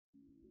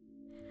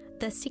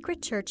The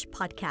Secret Church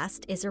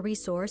podcast is a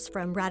resource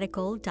from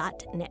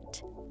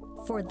radical.net.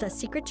 For The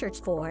Secret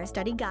Church 4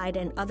 study guide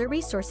and other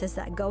resources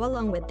that go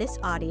along with this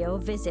audio,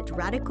 visit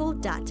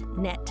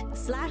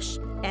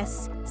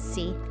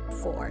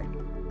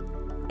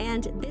radical.net/SC4.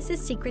 And this is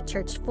Secret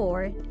Church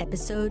 4,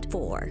 Episode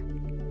 4.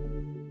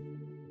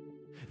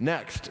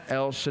 Next,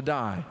 El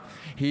Shaddai.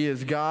 He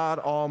is God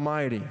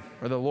Almighty,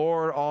 or the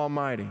Lord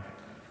Almighty.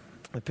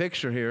 The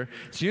picture here,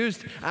 it's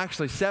used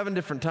actually 7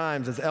 different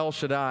times as El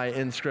Shaddai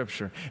in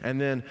Scripture. And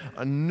then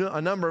a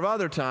number of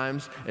other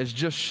times it's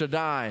just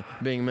Shaddai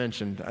being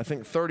mentioned. I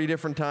think 30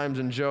 different times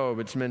in Job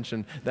it's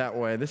mentioned that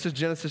way. This is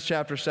Genesis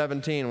chapter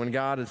 17 when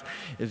God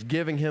is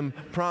giving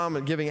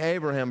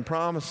Abraham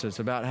promises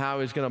about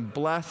how he's going to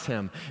bless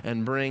him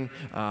and bring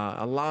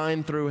a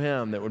line through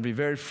him that would be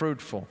very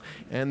fruitful.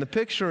 And the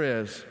picture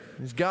is,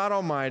 He's God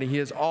Almighty. He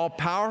is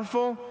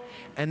all-powerful,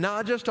 and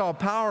not just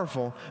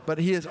all-powerful, but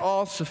He is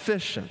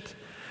all-sufficient.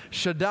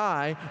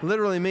 Shaddai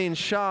literally means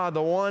Shah,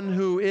 the one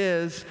who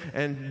is,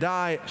 and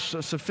Dai,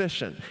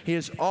 sufficient. He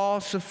is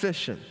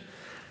all-sufficient.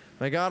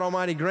 May God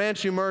Almighty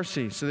grant you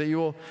mercy so that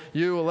you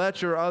will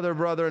let your other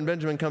brother and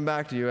Benjamin come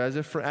back to you.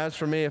 As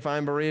for me, if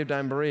I'm bereaved,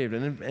 I'm bereaved.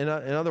 And in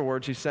other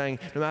words, he's saying,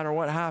 no matter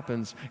what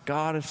happens,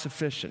 God is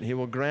sufficient. He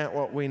will grant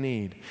what we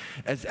need.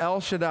 As El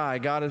Shaddai,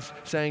 God is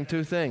saying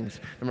 2 things.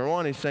 Number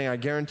 1, He's saying, I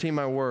guarantee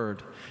my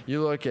word.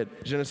 You look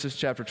at Genesis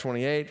chapter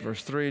 28,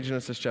 verse 3,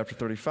 Genesis chapter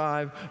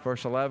 35,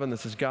 verse 11.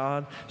 This is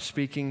God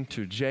speaking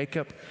to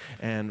Jacob,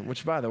 and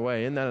which, by the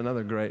way, isn't that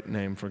another great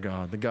name for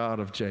God, the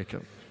God of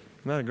Jacob?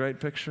 Isn't that a great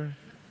picture?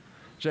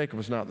 Jacob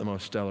was not the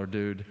most stellar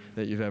dude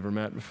that you've ever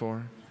met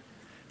before.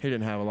 He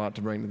didn't have a lot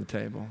to bring to the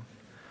table.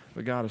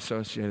 But God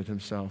associated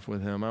Himself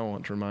with him. I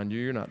want to remind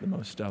you, you're not the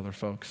most stellar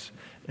folks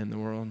in the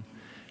world.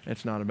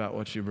 It's not about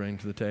what you bring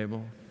to the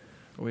table.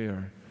 We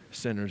are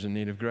sinners in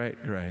need of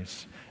great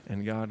grace,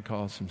 and God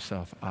calls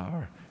Himself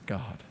our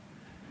God.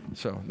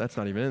 So that's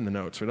not even in the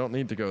notes. We don't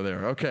need to go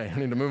there. Okay, I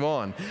need to move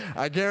on.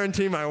 I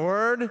guarantee my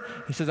word.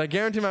 He says, I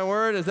guarantee my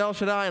word as El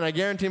Shaddai, and I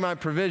guarantee my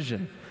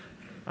provision.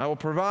 I will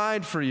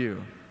provide for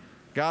you.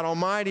 God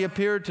Almighty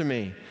appeared to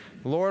me,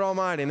 the Lord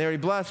Almighty, and there He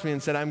blessed me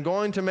and said, I'm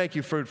going to make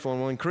you fruitful and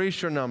will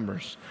increase your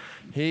numbers.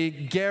 He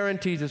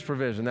guarantees His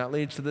provision. That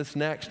leads to this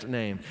next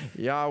name,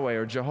 Yahweh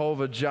or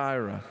Jehovah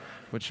Jireh,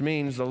 which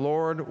means the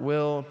Lord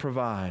will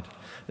provide.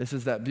 This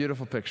is that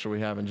beautiful picture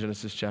we have in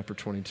Genesis chapter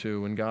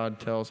 22 when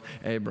God tells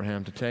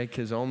Abraham to take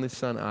his only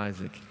son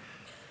Isaac,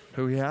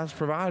 who He has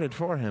provided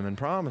for him and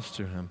promised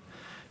to him,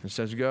 and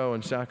says, go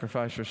and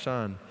sacrifice your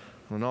son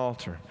on an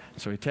altar.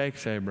 So He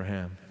takes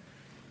Abraham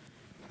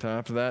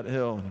top of that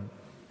hill, and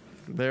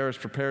there is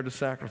prepared to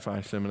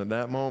sacrifice him. And at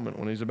that moment,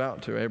 when he's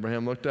about to,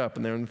 Abraham looked up,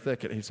 and there in the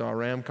thicket, he saw a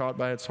ram caught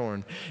by its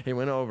horn. He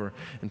went over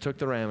and took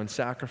the ram and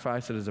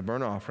sacrificed it as a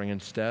burnt offering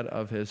instead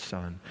of his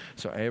son.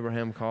 So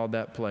Abraham called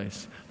that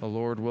place, the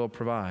Lord will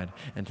provide.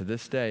 And to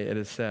this day, it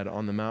is said,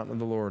 on the mountain of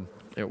the Lord,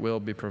 it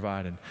will be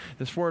provided.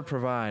 This word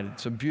provide,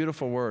 it's a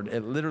beautiful word.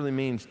 It literally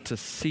means to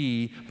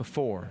see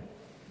before.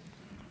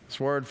 This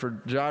word for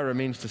Jireh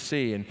means to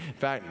see. In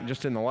fact,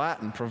 just in the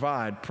Latin,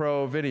 provide,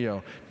 pro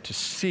video, to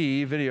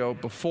see video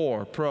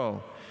before,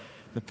 pro.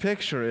 The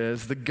picture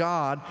is the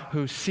God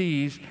who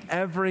sees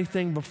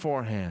everything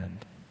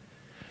beforehand.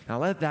 Now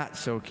let that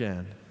soak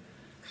in.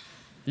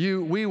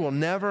 We will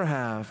never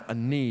have a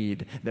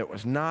need that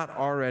was not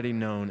already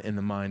known in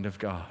the mind of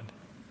God.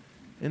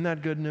 Isn't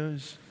that good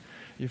news?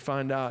 You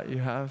find out you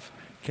have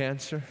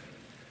cancer.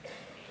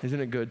 Isn't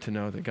it good to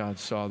know that God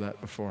saw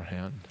that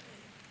beforehand?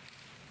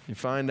 You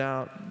find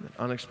out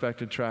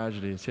unexpected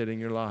tragedy is hitting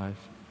your life.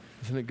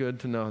 Isn't it good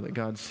to know that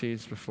God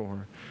sees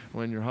before?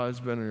 When your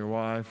husband or your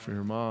wife or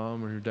your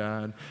mom or your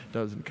dad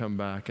doesn't come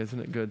back, isn't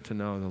it good to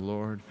know the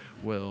Lord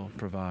will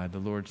provide? The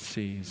Lord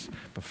sees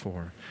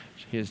before.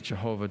 He is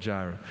Jehovah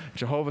Jireh.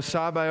 Jehovah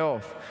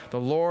Sabaoth, the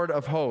Lord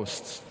of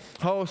hosts.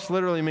 Hosts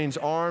literally means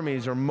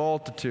armies or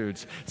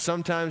multitudes.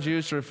 Sometimes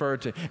used to refer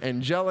to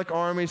angelic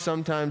armies,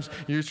 sometimes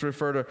used to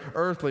refer to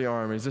earthly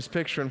armies. This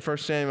picture in 1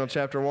 Samuel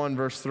chapter 1,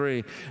 verse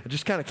 3.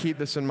 Just kind of keep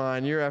this in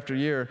mind year after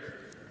year.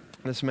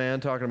 This man,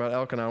 talking about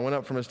Elkanah, went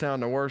up from his town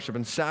to worship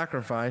and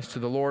sacrifice to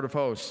the Lord of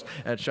hosts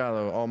at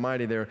Shiloh.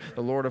 Almighty there,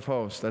 the Lord of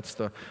hosts. That's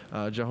the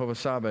Jehovah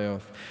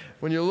Sabaoth.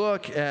 When you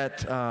look at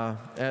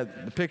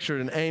the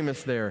picture in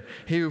Amos there,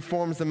 He who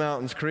forms the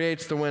mountains,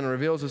 creates the wind,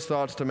 reveals His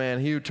thoughts to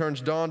man. He who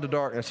turns dawn to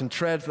darkness and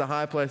treads the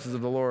high places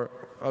of the Lord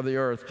of the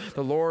earth.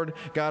 The Lord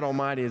God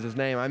Almighty is His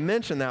name. I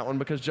mention that one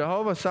because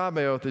Jehovah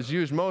Sabaoth is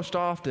used most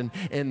often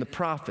in the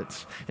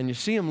prophets. And you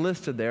see Him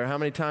listed there, how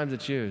many times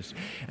it's used.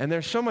 And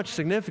there's so much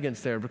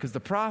significance there because the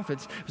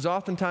prophets was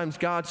oftentimes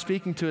God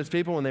speaking to His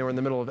people when they were in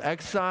the middle of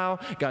exile,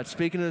 God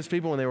speaking to His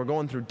people when they were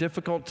going through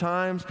difficult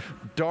times,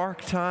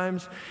 dark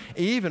times,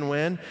 even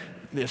when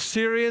the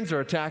Assyrians are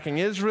attacking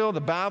Israel.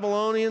 The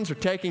Babylonians are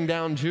taking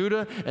down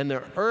Judah, and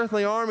their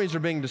earthly armies are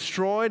being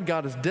destroyed.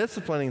 God is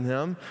disciplining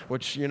them,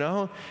 which,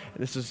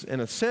 this is in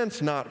a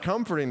sense not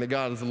comforting that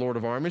God is the Lord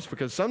of armies,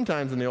 because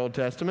sometimes in the Old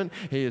Testament,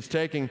 he is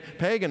taking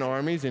pagan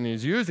armies and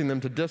he's using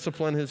them to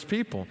discipline his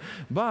people.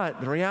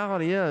 But the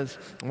reality is,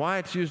 why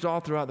it's used all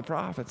throughout the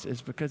prophets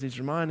is because he's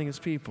reminding his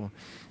people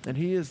that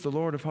he is the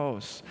Lord of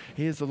hosts.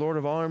 He is the Lord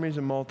of armies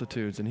and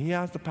multitudes, and he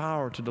has the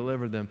power to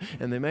deliver them.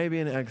 And they may be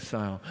in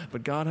exile,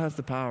 but God has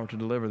the power to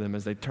deliver them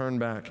as they turn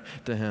back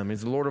to him.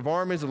 He's the Lord of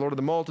armies, the Lord of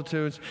the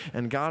multitudes,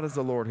 and God is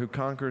the Lord who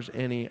conquers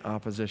any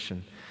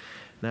opposition.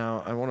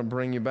 Now, I want to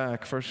bring you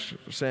back. 1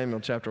 Samuel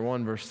chapter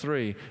 1, verse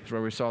 3 is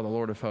where we saw the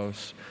Lord of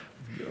hosts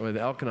with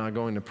Elkanah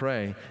going to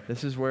pray.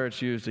 This is where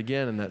it's used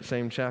again in that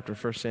same chapter,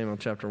 1 Samuel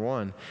chapter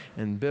 1.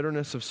 In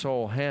bitterness of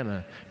soul,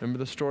 Hannah, remember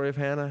the story of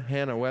Hannah?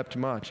 Hannah wept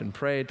much and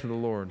prayed to the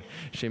Lord.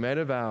 She made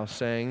a vow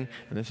saying,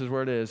 and this is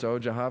where it is, O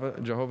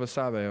Jehovah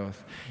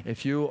Sabaoth,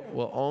 if you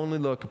will only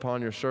look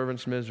upon your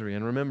servant's misery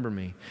and remember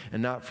me,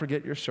 and not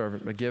forget your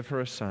servant, but give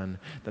her a son,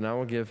 then I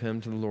will give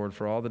him to the Lord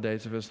for all the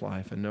days of his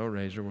life, and no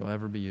razor will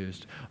ever be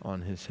used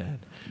on his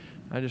head.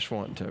 I just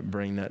want to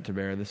bring that to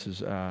bear. This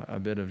is a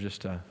bit of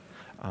just a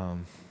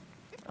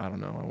I don't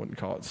know, I wouldn't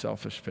call it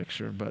selfish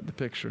picture, but the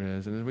picture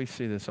is, and we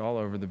see this all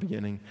over the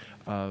beginning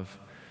of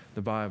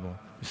the Bible.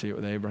 We see it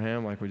with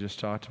Abraham, like we just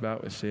talked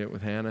about. We see it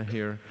with Hannah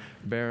here,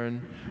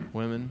 barren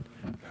women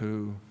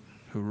who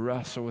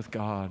wrestle with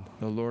God,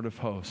 the Lord of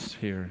hosts,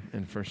 here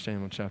in 1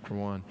 Samuel chapter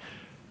 1,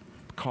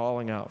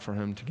 calling out for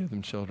him to give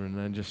them children.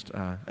 And I just,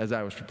 as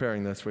I was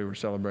preparing this, we were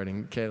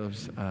celebrating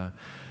Caleb's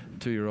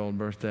 2-year-old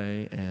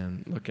birthday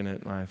and looking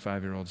at my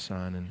 5-year-old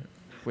son, and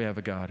we have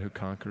a God who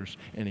conquers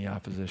any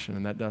opposition,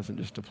 and that doesn't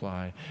just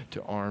apply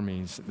to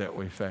armies that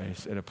we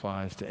face. It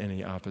applies to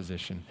any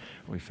opposition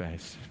we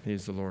face.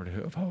 He's the Lord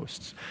of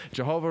hosts.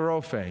 Jehovah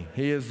Rophe,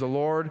 he is the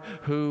Lord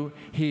who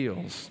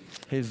heals.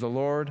 He's the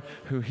Lord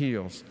who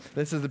heals.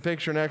 This is the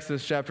picture in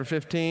Exodus chapter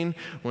 15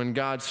 when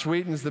God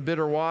sweetens the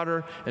bitter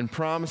water and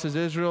promises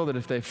Israel that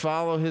if they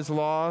follow his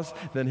laws,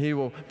 then he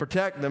will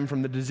protect them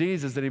from the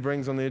diseases that he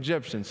brings on the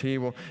Egyptians. He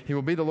will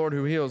be the Lord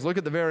who heals. Look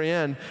at the very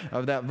end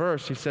of that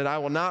verse. He said, I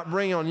will not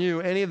bring on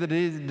you any of the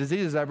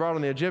diseases I brought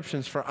on the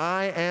Egyptians, for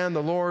I am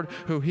the Lord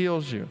who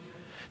heals you.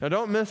 Now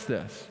don't miss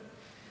this.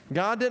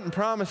 God didn't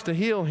promise to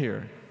heal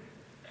here.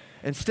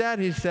 Instead,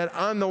 he said,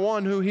 I'm the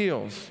one who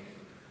heals.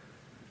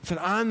 He said,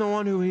 I'm the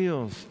one who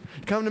heals.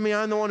 Come to me,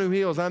 I'm the one who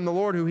heals. I'm the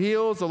Lord who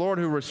heals, the Lord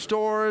who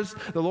restores,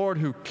 the Lord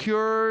who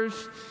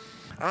cures.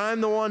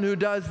 I'm the one who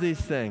does these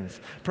things.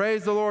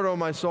 Praise the Lord, O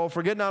my soul.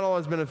 Forget not all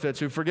his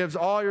benefits, who forgives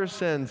all your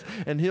sins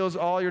and heals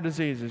all your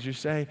diseases. You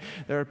say,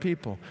 there are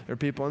people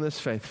in this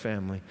faith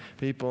family,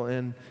 people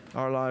in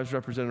our lives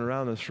represented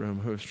around this room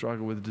who have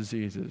struggled with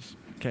diseases,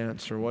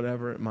 cancer,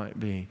 whatever it might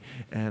be,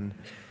 and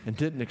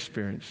didn't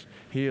experience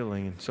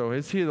healing. And so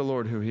is he the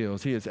Lord who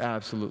heals? He is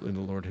absolutely the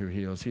Lord who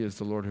heals. He is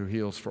the Lord who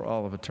heals for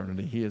all of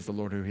eternity. He is the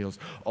Lord who heals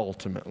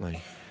ultimately.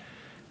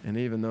 And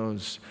even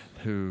those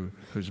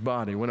whose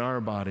body, when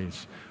our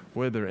bodies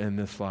wither in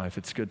this life,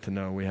 it's good to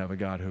know we have a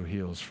God who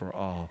heals for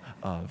all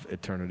of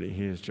eternity.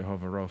 He is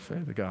Jehovah Rophe,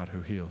 the God who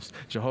heals.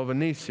 Jehovah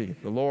Nissi,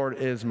 the Lord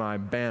is my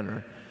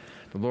banner.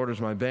 The Lord is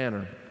my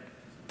banner.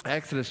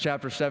 Exodus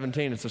chapter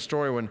 17, it's a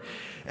story when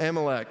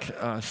Amalek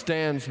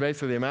stands,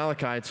 basically the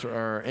Amalekites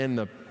are in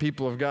the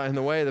people of God, in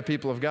the way of the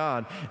people of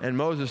God, and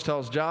Moses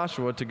tells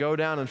Joshua to go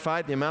down and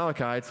fight the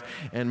Amalekites,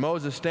 and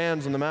Moses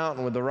stands on the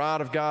mountain with the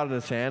rod of God in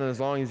his hand, and as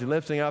long as he's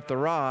lifting up the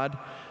rod,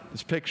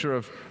 this picture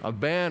of a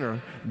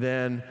banner,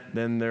 then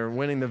they're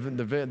winning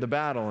the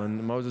battle.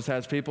 And Moses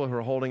has people who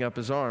are holding up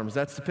his arms.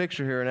 That's the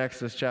picture here in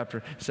Exodus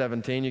chapter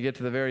 17. You get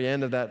to the very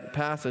end of that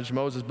passage.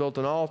 Moses built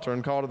an altar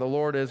and called it, the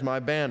Lord is my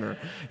banner.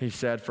 He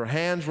said, for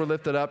hands were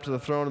lifted up to the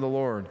throne of the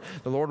Lord.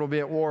 The Lord will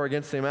be at war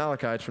against the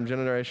Amalekites from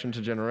generation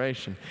to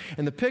generation.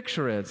 And the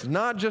picture is,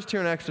 not just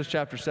here in Exodus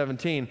chapter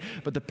 17,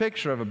 but the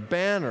picture of a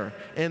banner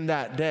in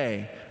that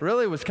day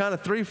really was kind of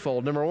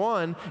threefold. Number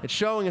one, it's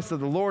showing us that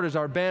the Lord is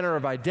our banner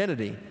of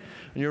identity.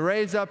 When you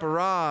raise up a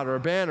rod or a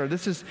banner,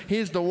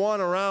 he's the one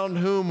around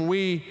whom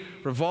we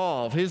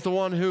revolve. He's the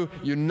one who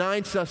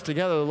unites us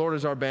together. The Lord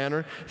is our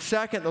banner.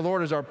 Second, the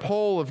Lord is our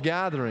pole of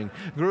gathering.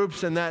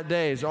 Groups in that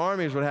days,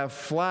 armies would have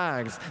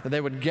flags that they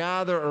would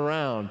gather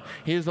around.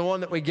 He is the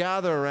one that we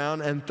gather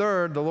around. And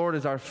third, the Lord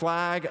is our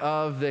flag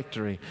of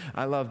victory.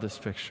 I love this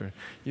picture.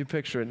 You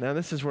picture it. Now,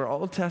 this is where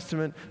Old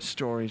Testament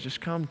stories just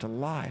come to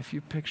life.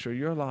 You picture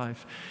your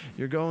life.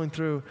 You're going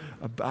through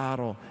a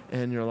battle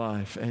in your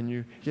life, and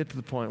you get to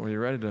the point where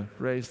you're ready to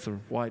raise the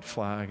white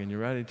flag and you're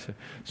ready to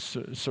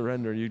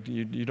surrender.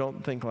 You don't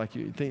don't think like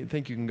you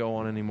think you can go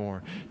on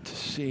anymore, to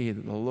see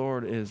that the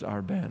Lord is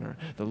our banner.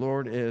 The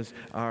Lord is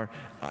our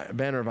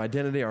banner of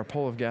identity, our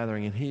pole of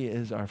gathering, and he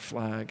is our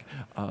flag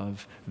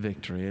of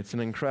victory. It's an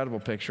incredible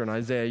picture, and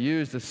Isaiah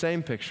used the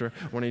same picture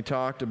when he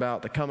talked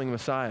about the coming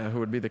Messiah who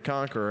would be the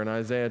conqueror in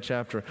Isaiah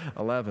chapter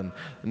 11.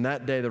 And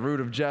that day, the root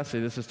of Jesse,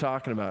 this is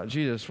talking about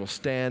Jesus, will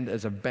stand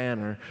as a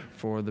banner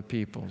for the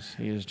peoples.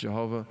 He is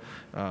Jehovah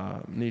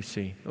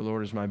Nisi, the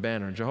Lord is my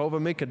banner. Jehovah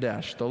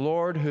Mikadesh, the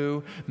Lord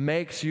who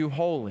makes you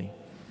holy.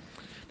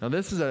 Now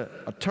this is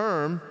a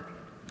term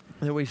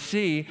that we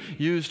see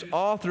used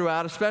all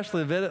throughout,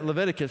 especially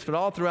Leviticus, but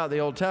all throughout the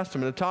Old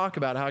Testament to talk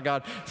about how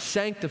God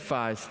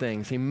sanctifies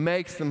things. He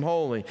makes them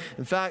holy.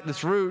 In fact,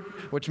 this root,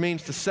 which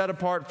means to set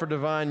apart for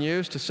divine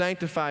use, to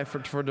sanctify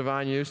for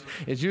divine use,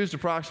 is used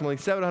approximately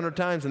 700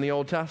 times in the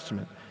Old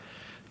Testament.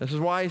 This is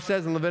why he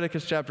says in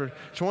Leviticus chapter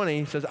 20,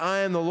 he says, I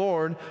am the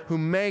Lord who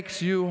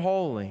makes you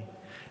holy.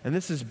 And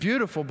this is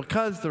beautiful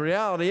because the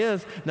reality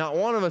is not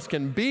one of us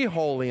can be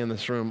holy in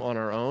this room on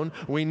our own.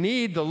 We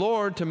need the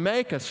Lord to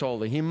make us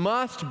holy. He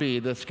must be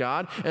this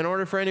God in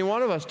order for any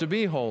one of us to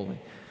be holy.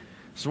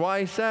 That's why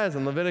he says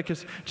in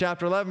Leviticus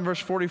chapter 11, verse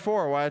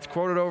 44, why it's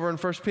quoted over in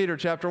 1 Peter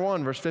chapter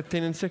 1, verse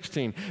 15 and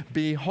 16,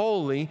 be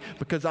holy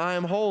because I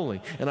am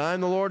holy, and I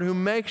am the Lord who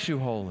makes you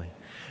holy.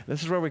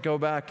 This is where we go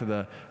back to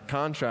the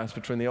contrast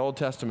between the Old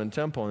Testament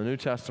temple and the New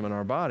Testament,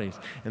 our bodies.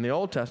 In the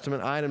Old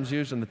Testament, items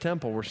used in the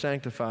temple were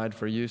sanctified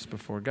for use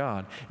before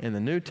God. In the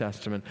New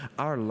Testament,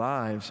 our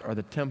lives are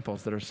the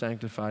temples that are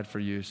sanctified for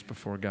use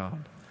before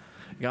God.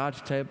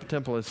 God's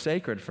temple is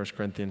sacred, 1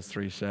 Corinthians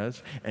 3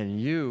 says, and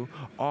you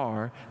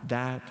are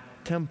that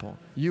temple.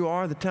 You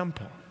are the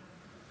temple.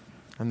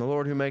 And the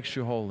Lord who makes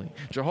you holy.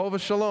 Jehovah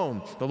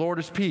Shalom, the Lord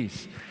is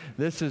peace.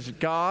 This is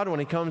God when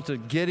he comes to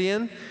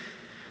Gideon,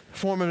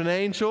 form of an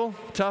angel,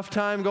 tough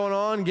time going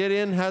on.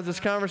 Gideon has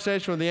this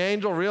conversation with the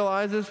angel,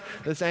 realizes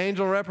this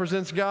angel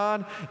represents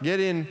God.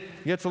 Gideon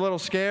gets a little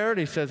scared.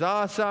 He says,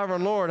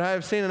 sovereign Lord, I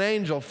have seen an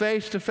angel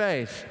face to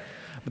face.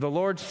 But the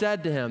Lord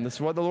said to him, this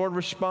is what the Lord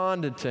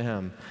responded to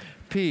him,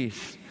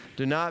 peace,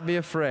 do not be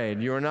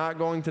afraid, you are not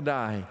going to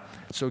die.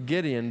 So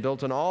Gideon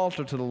built an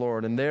altar to the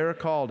Lord, and there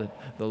called it,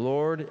 the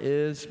Lord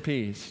is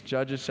peace.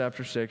 Judges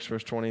chapter 6,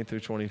 verse 20 through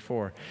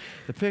 24.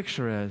 The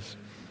picture is,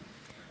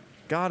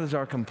 God is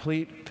our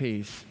complete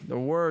peace. The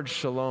word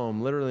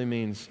shalom literally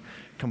means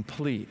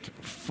complete,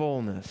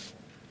 fullness,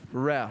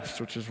 rest,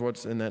 which is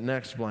what's in that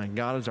next blank.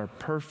 God is our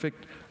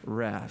perfect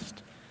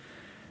rest.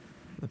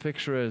 The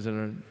picture is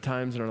in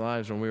times in our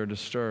lives when we are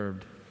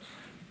disturbed,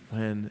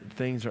 when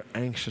things are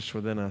anxious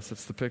within us.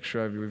 It's the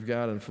picture we've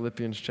got in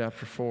Philippians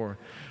chapter 4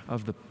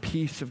 of the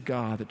peace of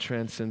God that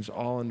transcends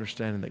all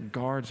understanding, that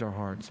guards our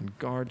hearts and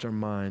guards our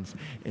minds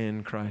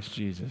in Christ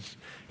Jesus.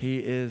 He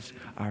is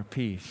our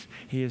peace.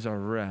 He is our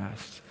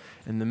rest.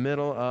 In the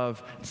middle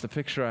of, it's the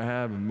picture I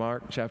have in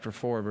Mark chapter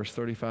 4, verse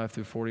 35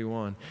 through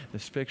 41,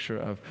 this picture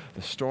of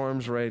the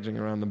storms raging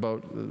around the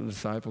boat that the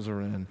disciples are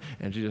in,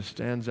 and Jesus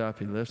stands up,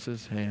 he lifts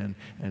his hand,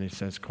 and he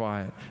says,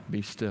 quiet,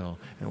 be still.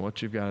 And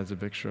what you've got is a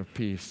picture of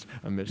peace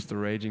amidst the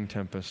raging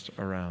tempest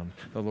around.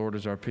 The Lord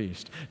is our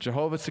peace.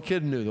 Jehovah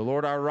Tsidkenu, the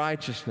Lord our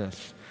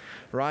righteousness.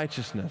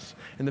 Righteousness.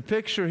 And the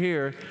picture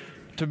here,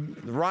 to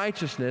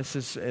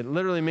righteousness, it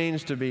literally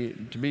means to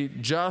be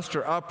just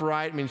or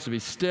upright, means to be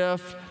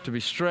stiff, to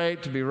be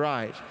straight, to be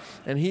right.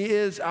 And he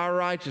is our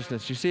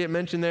righteousness. You see it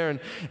mentioned there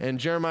in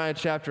Jeremiah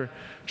chapter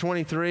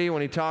 23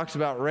 when he talks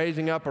about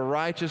raising up a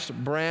righteous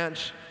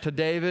branch to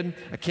David,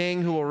 a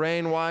king who will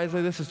reign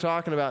wisely. This is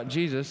talking about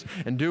Jesus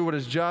and do what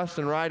is just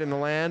and right in the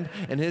land.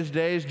 In his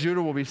days,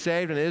 Judah will be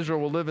saved and Israel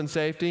will live in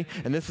safety.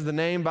 And this is the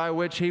name by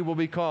which he will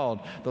be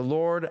called, the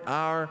Lord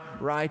our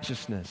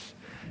righteousness.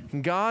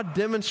 God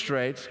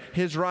demonstrates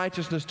his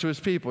righteousness to his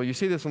people. You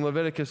see this in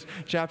Leviticus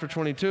chapter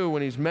 22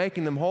 when he's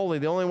making them holy.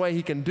 The only way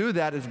he can do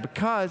that is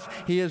because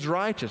he is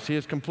righteous. He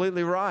is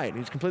completely right.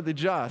 He's completely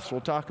just.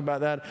 We'll talk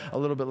about that a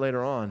little bit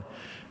later on.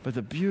 But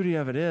the beauty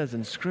of it is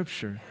in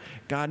Scripture,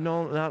 God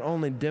not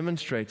only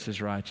demonstrates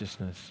his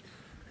righteousness,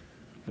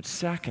 but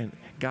second,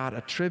 God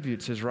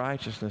attributes his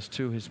righteousness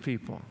to his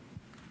people.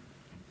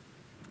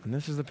 And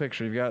this is the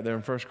picture. You've got it there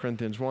in 1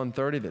 Corinthians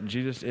 1:30 that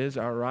Jesus is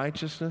our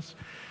righteousness.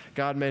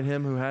 God made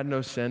him who had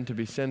no sin to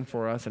be sin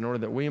for us in order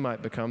that we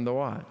might become the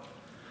what?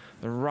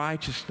 The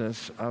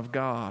righteousness of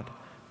God.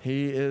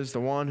 He is the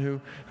one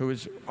who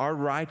is our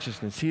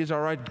righteousness. He is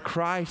our right.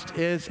 Christ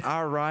is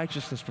our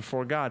righteousness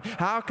before God.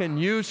 How can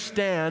you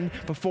stand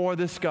before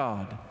this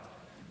God?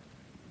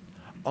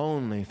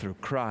 Only through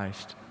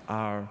Christ,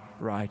 our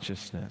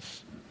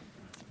righteousness.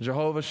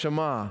 Jehovah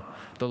Shammah,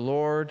 the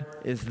Lord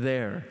is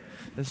there.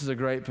 This is a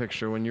great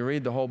picture. When you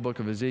read the whole book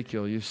of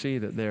Ezekiel, you see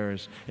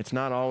that it's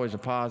not always a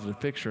positive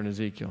picture in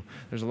Ezekiel.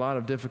 There's a lot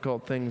of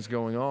difficult things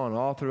going on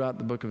all throughout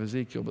the book of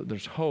Ezekiel, but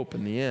there's hope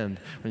in the end.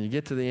 When you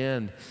get to the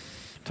end,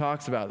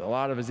 talks about, a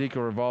lot of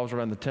Ezekiel revolves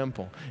around the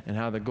temple and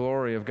how the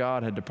glory of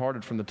God had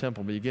departed from the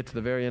temple. But you get to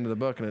the very end of the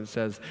book and it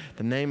says,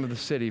 the name of the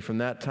city from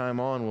that time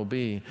on will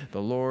be,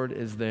 the Lord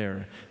is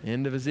there. The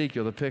end of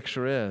Ezekiel, the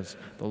picture is,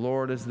 the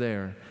Lord is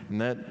there. And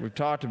that we've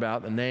talked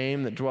about, the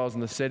name that dwells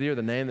in the city or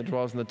the name that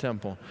dwells in the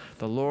temple.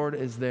 The Lord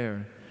is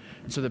there.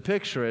 And so the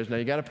picture is, now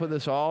you got to put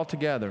this all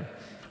together.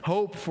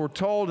 Hope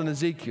foretold in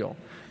Ezekiel.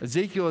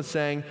 Ezekiel is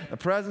saying the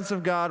presence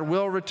of God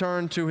will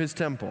return to his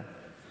temple.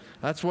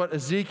 That's what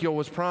Ezekiel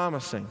was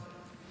promising.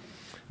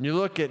 And you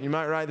look at, you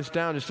might write this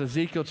down, just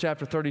Ezekiel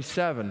chapter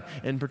 37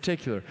 in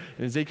particular.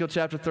 In Ezekiel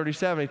chapter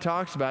 37, he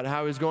talks about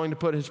how he's going to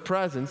put his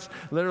presence,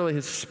 literally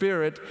his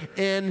spirit,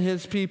 in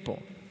his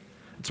people.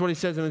 That's what he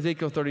says in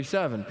Ezekiel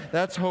 37.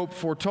 That's hope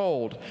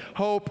foretold.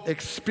 Hope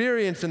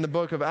experienced in the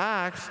book of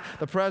Acts.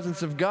 The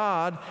presence of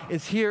God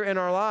is here in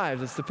our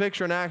lives. It's the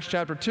picture in Acts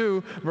chapter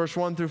 2, verse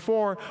 1 through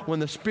 4, when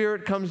the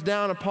Spirit comes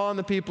down upon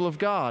the people of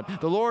God.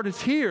 The Lord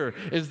is here,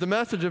 is the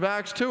message of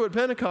Acts 2 at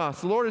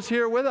Pentecost. The Lord is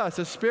here with us.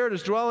 His Spirit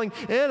is dwelling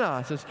in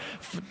us.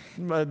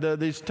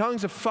 These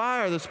tongues of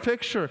fire, this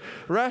picture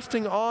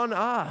resting on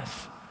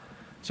us.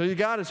 So you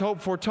got his hope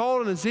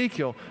foretold in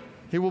Ezekiel.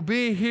 He will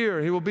be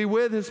here. He will be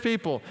with his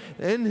people,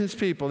 in his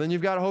people. Then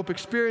you've got hope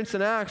experienced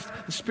in Acts.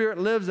 The Spirit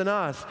lives in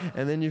us.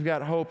 And then you've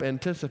got hope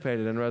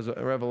anticipated in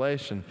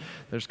Revelation.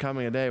 There's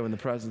coming a day when the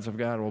presence of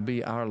God will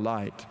be our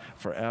light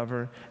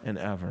forever and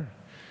ever.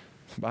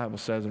 The Bible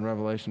says in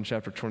Revelation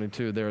chapter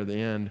 22, there at the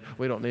end,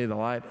 we don't need the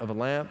light of a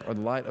lamp or the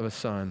light of a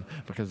sun,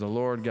 because the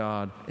Lord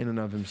God in and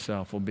of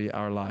himself will be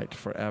our light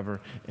forever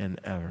and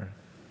ever.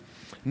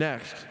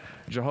 Next,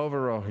 Jehovah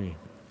Rohi.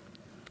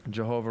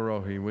 Jehovah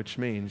Rohi, which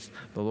means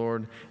the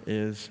Lord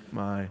is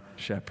my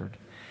shepherd.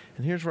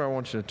 And here's where I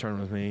want you to turn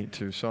with me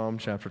to Psalm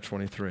chapter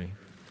 23.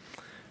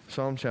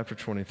 Psalm chapter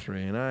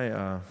 23. And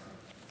I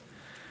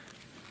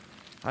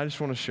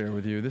just want to share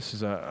with you, this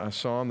is a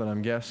psalm that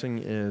I'm guessing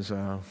is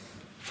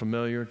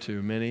familiar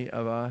to many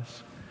of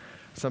us.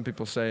 Some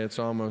people say it's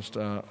almost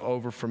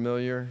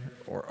over-familiar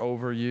or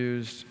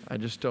overused. I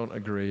just don't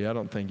agree. I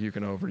don't think you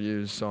can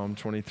overuse Psalm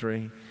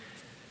 23.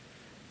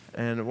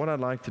 And what I'd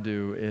like to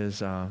do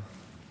is...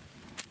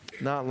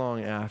 not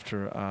long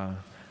after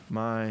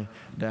my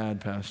dad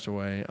passed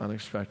away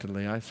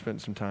unexpectedly, I spent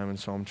some time in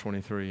Psalm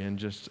 23 and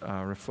just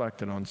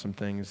reflected on some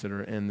things that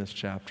are in this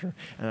chapter.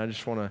 And I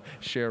just want to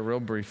share real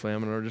briefly,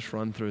 I'm going to just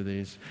run through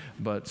these,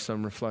 but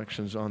some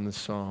reflections on this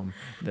psalm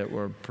that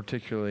were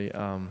particularly,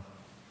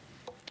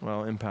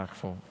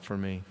 impactful for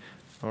me.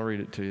 I'll read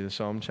it to you. The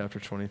Psalm chapter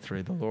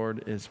 23, the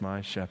Lord is my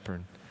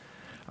shepherd.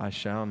 I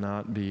shall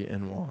not be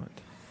in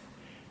want.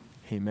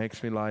 He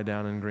makes me lie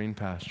down in green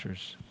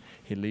pastures.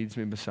 He leads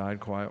me beside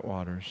quiet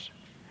waters.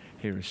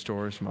 He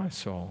restores my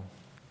soul.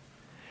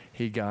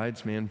 He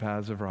guides me in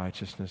paths of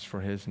righteousness for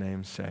his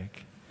name's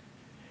sake.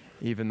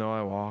 Even though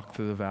I walk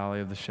through the valley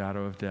of the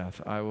shadow of death,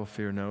 I will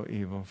fear no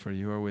evil, for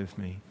you are with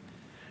me.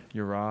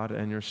 Your rod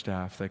and your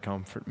staff, they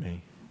comfort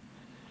me.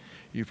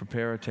 You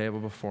prepare a table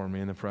before me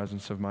in the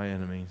presence of my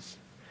enemies.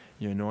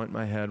 You anoint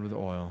my head with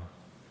oil.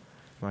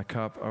 My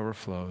cup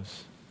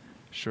overflows.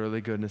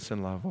 Surely goodness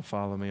and love will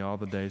follow me all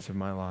the days of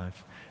my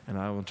life, and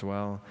I will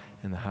dwell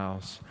in the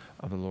house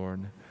of the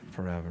Lord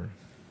forever.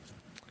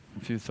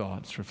 A few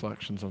thoughts,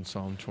 reflections on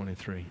Psalm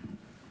 23.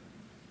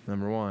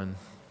 Number one,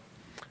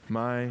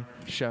 my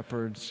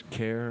shepherd's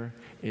care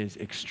is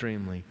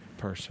extremely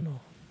personal.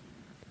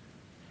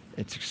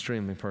 It's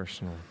extremely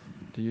personal.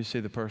 Do you see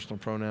the personal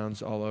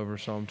pronouns all over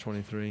Psalm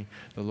 23?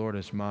 The Lord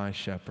is my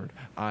shepherd.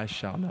 I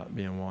shall not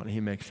be in want.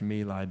 He makes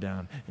me lie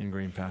down in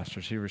green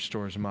pastures. He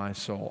restores my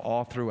soul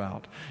all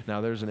throughout.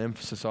 Now, there's an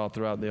emphasis all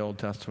throughout the Old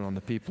Testament on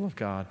the people of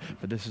God,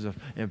 but this is an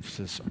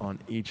emphasis on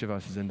each of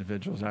us as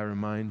individuals. I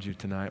remind you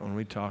tonight, when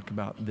we talk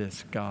about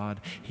this God,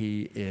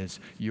 he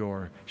is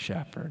your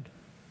shepherd.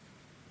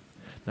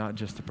 Not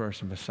just the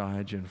person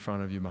beside you, in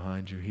front of you,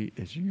 behind you. He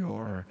is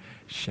your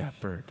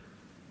shepherd.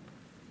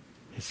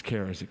 His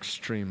care is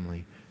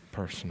extremely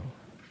personal.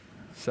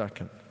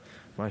 Second,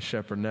 my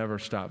shepherd never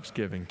stops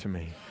giving to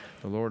me.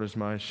 The Lord is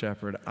my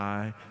shepherd.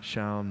 I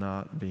shall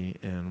not be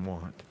in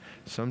want.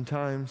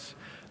 Sometimes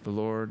the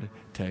Lord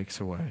takes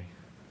away.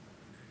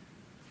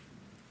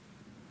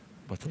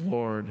 But the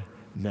Lord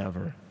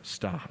never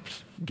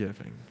stops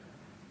giving.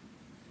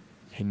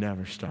 He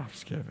never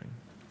stops giving.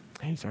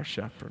 He's our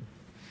shepherd.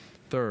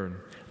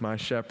 Third, my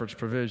shepherd's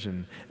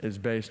provision is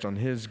based on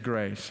his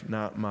grace,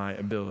 not my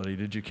ability.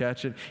 Did you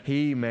catch it?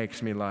 He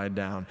makes me lie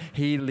down.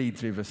 He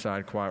leads me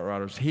beside quiet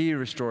waters. He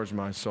restores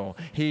my soul.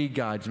 He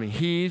guides me.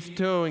 He's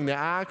doing the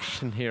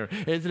action here.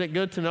 Isn't it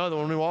good to know that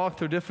when we walk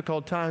through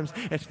difficult times,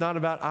 it's not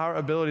about our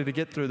ability to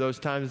get through those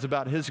times. It's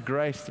about his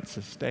grace that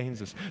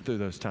sustains us through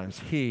those times.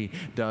 He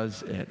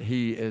does it.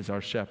 He is our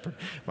shepherd.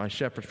 My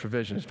shepherd's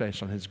provision is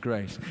based on his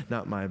grace,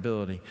 not my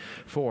ability.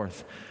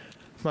 Fourth,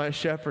 my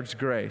shepherd's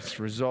grace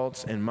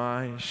results in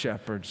my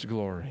shepherd's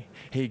glory.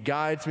 He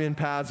guides me in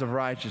paths of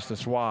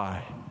righteousness.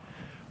 Why?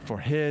 For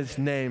his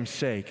name's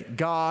sake.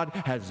 God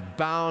has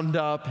bound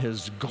up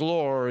his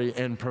glory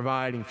in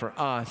providing for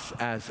us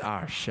as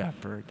our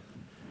shepherd.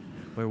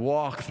 we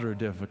walk through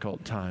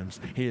difficult times,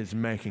 he is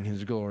making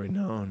his glory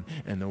known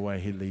in the way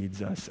he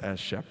leads us as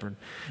shepherd.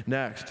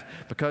 Next,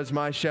 because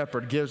my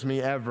shepherd gives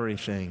me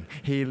everything,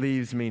 he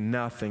leaves me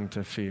nothing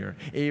to fear.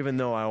 Even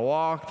though I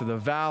walk through the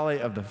valley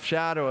of the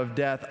shadow of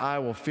death, I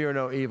will fear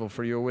no evil,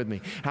 for you are with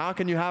me. How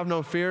can you have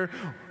no fear?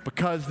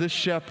 Because this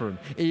shepherd,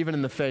 even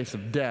in the face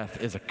of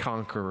death, is a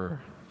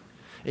conqueror.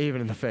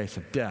 Even in the face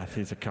of death,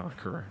 he's a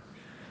conqueror.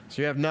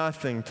 So you have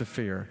nothing to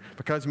fear.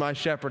 Because my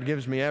shepherd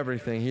gives me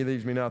everything, he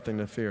leaves me nothing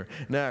to fear.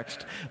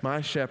 Next,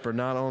 my shepherd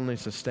not only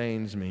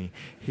sustains me,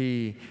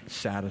 he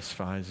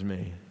satisfies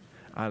me.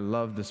 I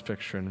love this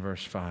picture in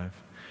verse 5.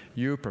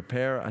 You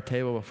prepare a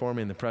table before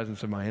me in the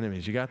presence of my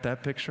enemies. You got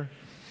that picture?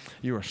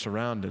 You are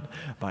surrounded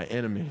by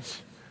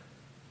enemies.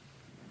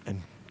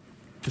 And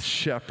the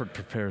shepherd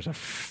prepares a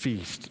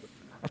feast,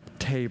 a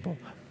table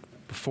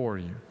before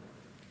you.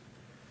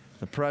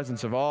 The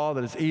presence of all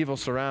that is evil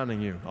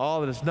surrounding you, all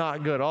that is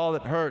not good, all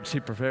that hurts, he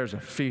prepares a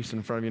feast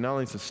in front of you. Not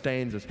only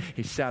sustains us,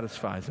 he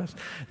satisfies us.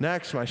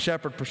 Next, my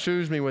shepherd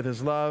pursues me with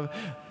his love.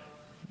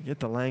 You get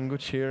the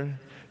language here?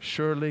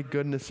 Surely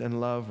goodness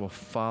and love will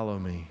follow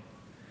me.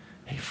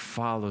 He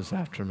follows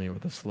after me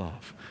with his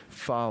love.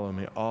 Follow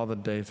me all the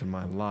days of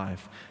my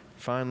life.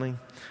 Finally,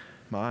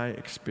 my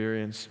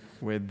experience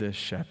with this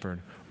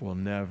shepherd will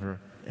never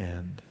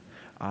end.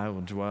 I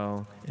will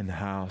dwell in the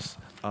house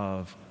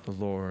of the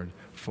Lord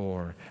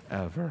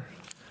forever.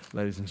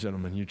 Ladies and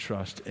gentlemen, you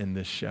trust in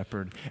this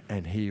shepherd,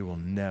 and he will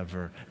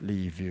never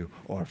leave you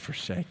or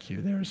forsake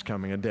you. There is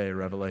coming a day,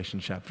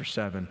 Revelation chapter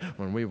 7,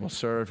 when we will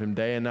serve him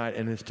day and night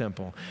in his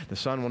temple. The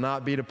sun will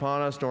not beat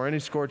upon us, nor any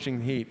scorching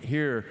heat.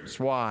 Here's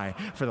why.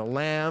 For the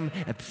Lamb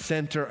at the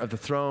center of the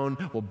throne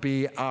will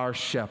be our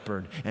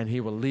shepherd, and he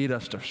will lead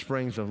us to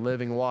springs of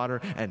living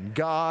water, and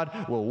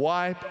God will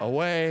wipe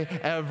away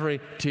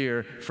every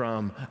tear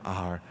from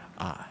our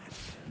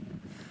eyes.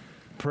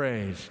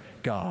 Praise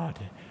God.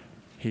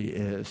 He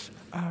is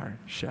our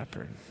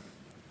shepherd.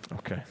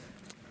 Okay.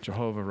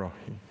 Jehovah Rohi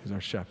is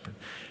our shepherd.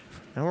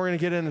 And we're going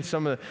to get into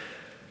some of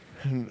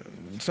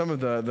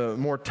the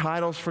more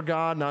titles for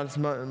God, not as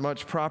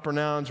much proper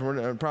nouns,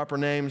 proper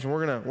names.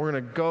 We're going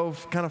to go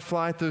kind of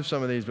fly through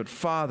some of these. But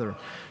Father,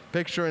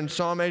 picture in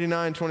Psalm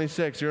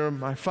 89:26, you're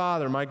my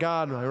Father, my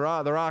God,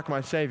 the rock,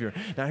 my Savior.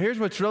 Now here's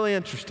what's really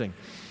interesting.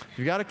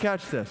 You've got to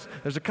catch this.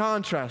 There's a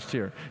contrast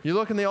here. You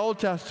look in the Old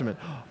Testament,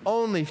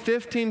 only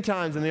 15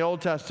 times in the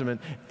Old Testament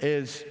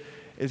is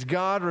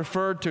God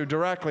referred to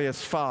directly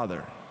as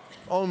Father.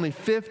 Only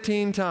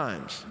 15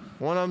 times.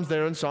 One of them's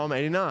there in Psalm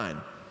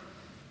 89.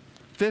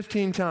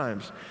 15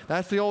 times.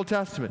 That's the Old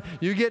Testament.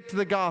 You get to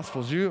the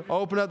Gospels. You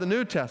open up the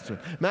New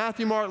Testament.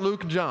 Matthew, Mark,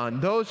 Luke,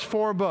 John. Those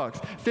 4 books.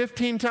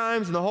 15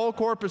 times in the whole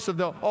corpus of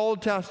the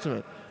Old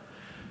Testament.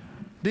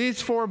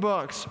 These 4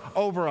 books,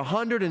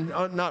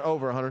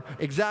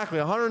 exactly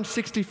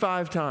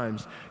 165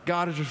 times,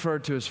 God is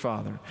referred to as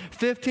Father.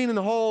 15 in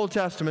the whole Old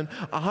Testament,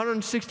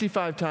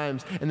 165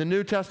 times in the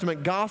New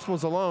Testament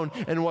Gospels alone.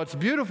 And what's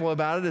beautiful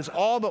about it is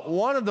all but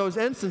one of those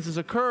instances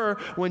occur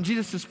when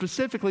Jesus is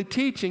specifically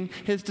teaching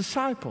his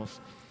disciples.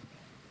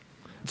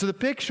 So the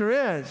picture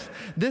is,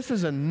 this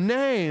is a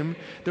name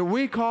that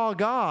we call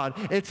God.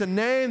 It's a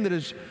name that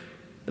is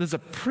a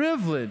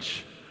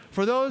privilege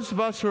for those of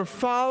us who are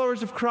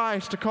followers of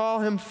Christ to call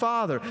him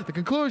Father. The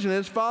conclusion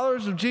is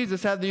followers of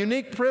Jesus have the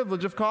unique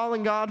privilege of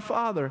calling God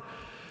Father.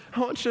 I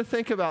want you to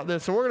think about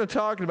this, and we're going to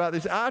talk about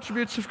these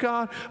attributes of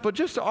God, but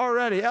just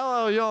already, El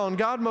Elyon,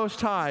 God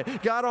Most High,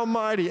 God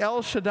Almighty,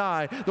 El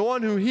Shaddai, the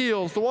one who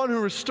heals, the one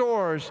who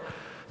restores,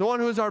 the one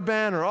who is our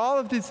banner, all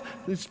of these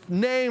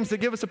names that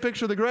give us a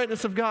picture of the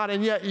greatness of God.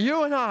 And yet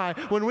you and I,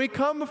 when we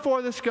come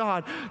before this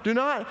God, do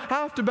not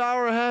have to bow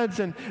our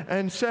heads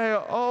and say,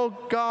 oh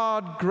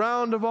God,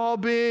 ground of all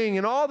being,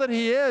 and all that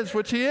he is,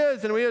 which he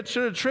is, and we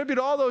should attribute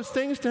all those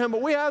things to him,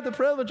 but we have the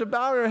privilege of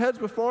bowing our heads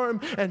before him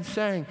and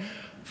saying,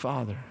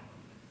 Father,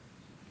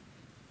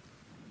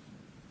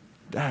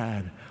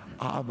 Dad,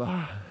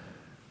 Abba.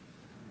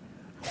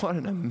 What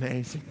an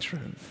amazing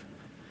truth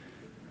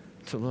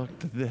to look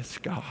to this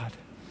God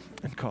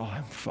and call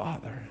him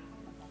Father.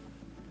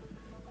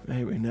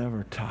 May we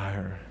never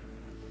tire,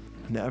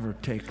 never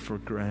take for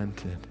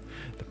granted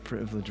the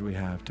privilege we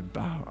have to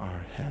bow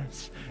our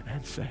heads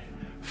and say,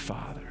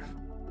 Father.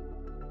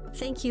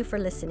 Thank you for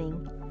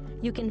listening.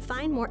 You can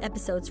find more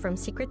episodes from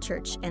Secret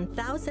Church and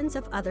thousands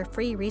of other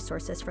free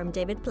resources from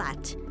David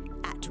Platt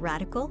at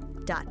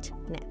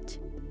radical.net.